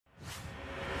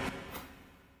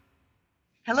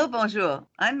Hello, bonjour.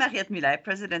 I'm Mariette Mullet,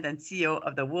 President and CEO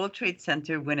of the World Trade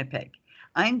Center, Winnipeg.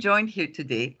 I'm joined here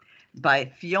today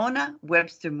by Fiona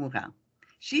Webster-Morin.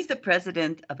 She's the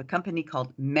president of a company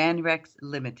called Manrex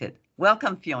Limited.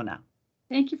 Welcome, Fiona.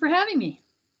 Thank you for having me.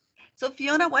 So,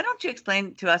 Fiona, why don't you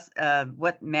explain to us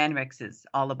what Manrex is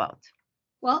all about?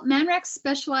 Well, Manrex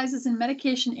specializes in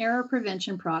medication error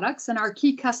prevention products, and our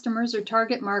key customers or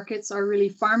target markets are really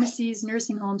pharmacies,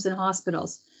 nursing homes, and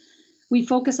hospitals. We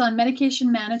focus on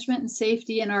medication management and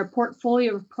safety, and our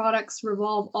portfolio of products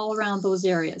revolve all around those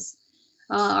areas.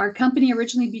 Our company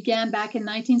originally began back in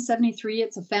 1973.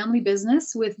 It's a family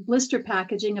business with blister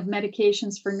packaging of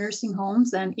medications for nursing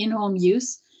homes and in-home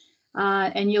use.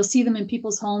 And you'll see them in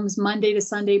people's homes Monday to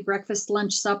Sunday, breakfast,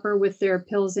 lunch, supper with their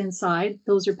pills inside.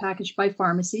 Those are packaged by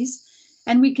pharmacies.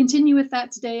 And we continue with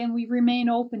that today, and we remain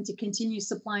open to continue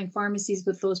supplying pharmacies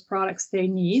with those products they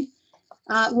need.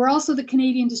 We're also the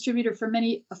Canadian distributor for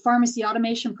many pharmacy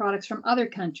automation products from other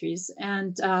countries.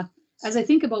 And as I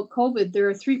think about COVID, there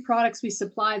are 3 products we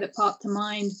supply that pop to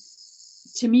mind,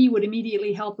 to me, would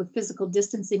immediately help with physical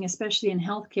distancing, especially in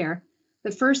healthcare.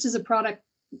 The first is a product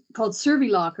called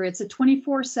SurveyLocker. It's a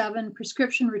 24/7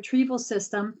 prescription retrieval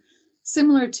system,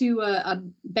 similar to a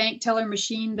bank teller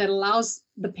machine that allows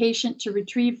the patient to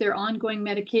retrieve their ongoing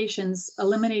medications,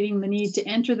 eliminating the need to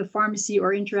enter the pharmacy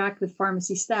or interact with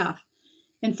pharmacy staff.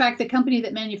 In fact, the company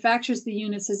that manufactures the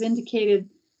units has indicated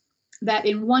that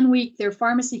in 1 week, their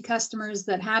pharmacy customers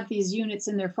that have these units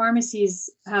in their pharmacies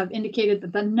have indicated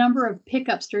that the number of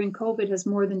pickups during COVID has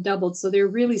more than doubled. So they're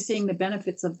really seeing the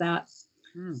benefits of that.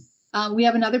 We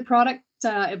have another product,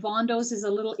 Evondos is a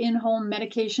little in-home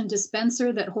medication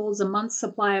dispenser that holds a month's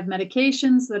supply of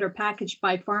medications that are packaged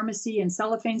by pharmacy in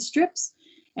cellophane strips.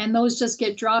 And those just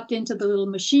get dropped into the little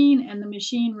machine, and the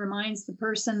machine reminds the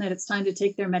person that it's time to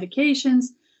take their medications.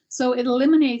 So it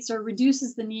eliminates or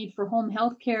reduces the need for home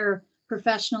health care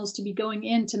professionals to be going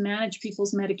in to manage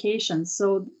people's medications.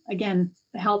 So again,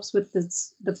 it helps with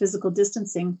the physical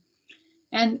distancing.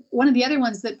 And one of the other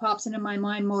ones that pops into my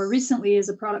mind more recently is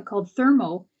a product called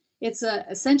Thermo. It's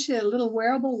essentially a little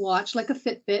wearable watch like a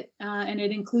Fitbit, and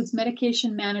it includes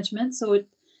medication management. So it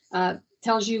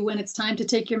tells you when it's time to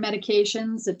take your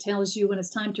medications. It tells you when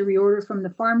it's time to reorder from the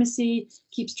pharmacy,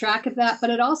 keeps track of that, but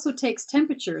it also takes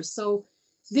temperatures. So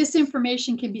this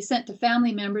information can be sent to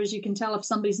family members. You can tell if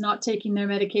somebody's not taking their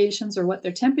medications or what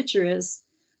their temperature is.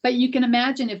 But you can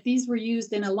imagine if these were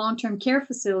used in a long-term care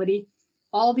facility,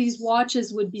 all these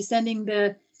watches would be sending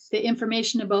the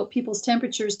information about people's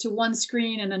temperatures to one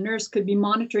screen, and a nurse could be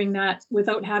monitoring that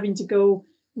without having to go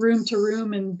room to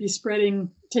room and be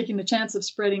taking the chance of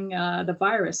spreading the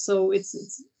virus. So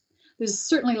there's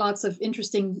certainly lots of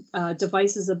interesting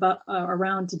devices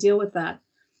around to deal with that.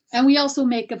 And we also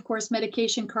make, of course,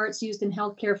 medication carts used in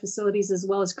healthcare facilities, as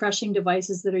well as crushing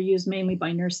devices that are used mainly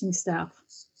by nursing staff.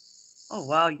 Oh,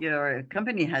 wow. Your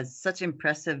company has such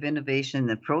impressive innovation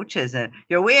approaches.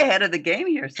 You're way ahead of the game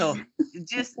here. So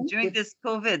just during this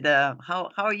COVID, how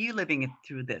are you living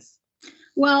through this?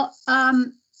 Well,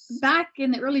 back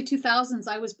in the early 2000s,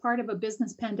 I was part of a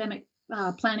business pandemic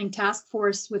planning task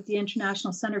force with the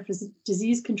International Center for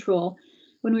Disease Control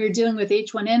when we were dealing with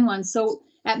H1N1. So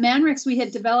at Manrex, we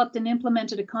had developed and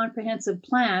implemented a comprehensive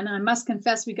plan. I must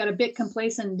confess, we got a bit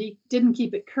complacent and didn't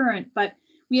keep it current, but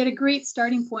we had a great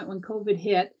starting point when COVID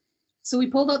hit. So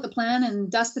we pulled out the plan and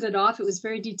dusted it off. It was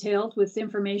very detailed with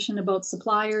information about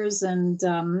suppliers and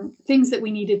things that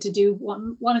we needed to do.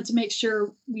 Wanted to make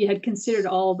sure we had considered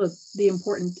all the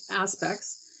important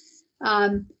aspects.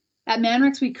 At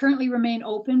Manrex, we currently remain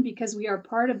open because we are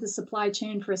part of the supply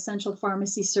chain for essential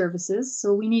pharmacy services.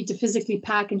 So we need to physically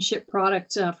pack and ship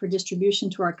product for distribution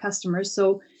to our customers.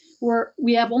 So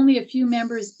we have only a few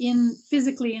members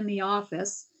physically in the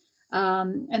office.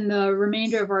 And the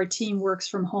remainder of our team works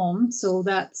from home. So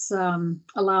that's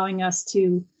allowing us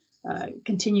to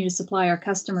continue to supply our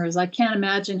customers. I can't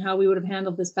imagine how we would have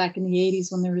handled this back in the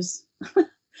 80s when there was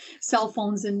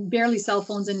barely cell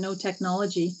phones and no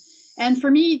technology. And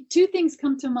for me, 2 things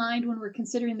come to mind when we're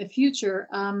considering the future.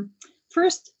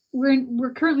 First,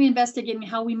 we're currently investigating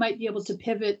how we might be able to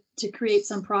pivot to create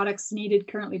some products needed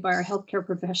currently by our healthcare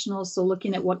professionals. So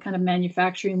looking at what kind of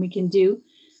manufacturing we can do.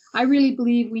 I really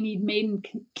believe we need made in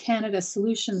Canada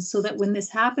solutions so that when this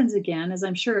happens again, as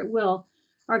I'm sure it will,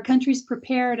 our country's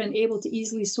prepared and able to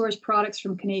easily source products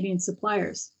from Canadian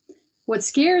suppliers. What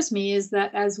scares me is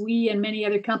that as we and many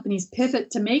other companies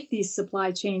pivot to make these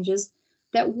supply changes,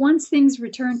 that once things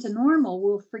return to normal,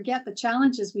 we'll forget the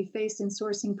challenges we faced in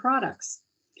sourcing products.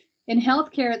 In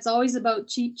healthcare, it's always about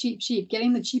cheap,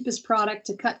 getting the cheapest product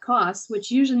to cut costs,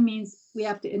 which usually means we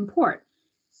have to import.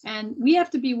 And we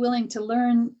have to be willing to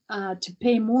learn to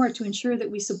pay more to ensure that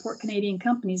we support Canadian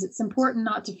companies. It's important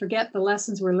not to forget the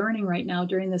lessons we're learning right now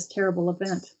during this terrible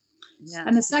event. Yeah.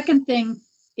 And the second thing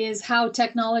is how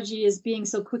technology is being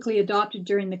so quickly adopted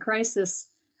during the crisis.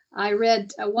 I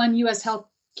read one U.S.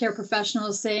 healthcare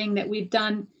professional saying that we've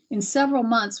done in several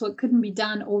months what couldn't be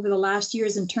done over the last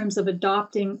years in terms of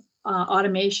adopting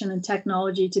automation and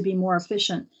technology to be more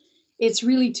efficient. It's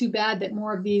really too bad that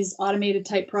more of these automated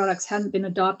type products hadn't been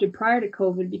adopted prior to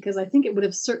COVID, because I think it would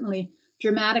have certainly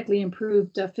dramatically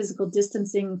improved physical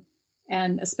distancing,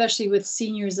 and especially with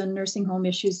seniors and nursing home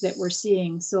issues that we're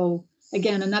seeing. So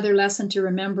again, another lesson to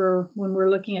remember when we're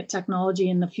looking at technology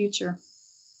in the future.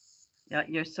 Yeah,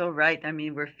 you're so right. I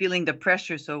mean, we're feeling the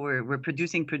pressure, so we're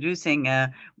producing,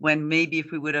 when maybe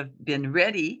if we would have been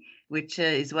ready, which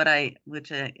is what I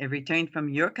retained from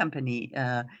your company,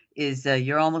 is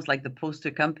you're almost like the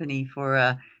poster company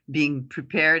for being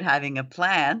prepared, having a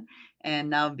plan,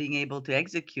 and now being able to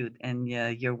execute. And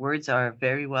your words are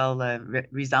very well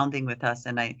resounding with us.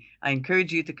 And I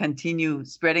encourage you to continue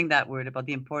spreading that word about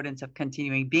the importance of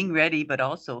continuing being ready, but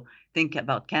also think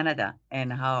about Canada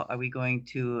and how are we going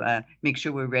to make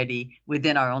sure we're ready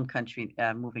within our own country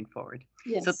moving forward.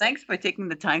 Yes. So thanks for taking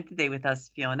the time today with us,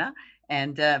 Fiona,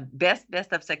 and best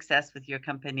of success with your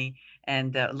company,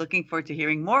 and looking forward to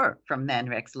hearing more from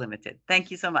NANREX Limited.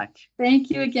 Thank you so much. Thank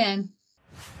you again.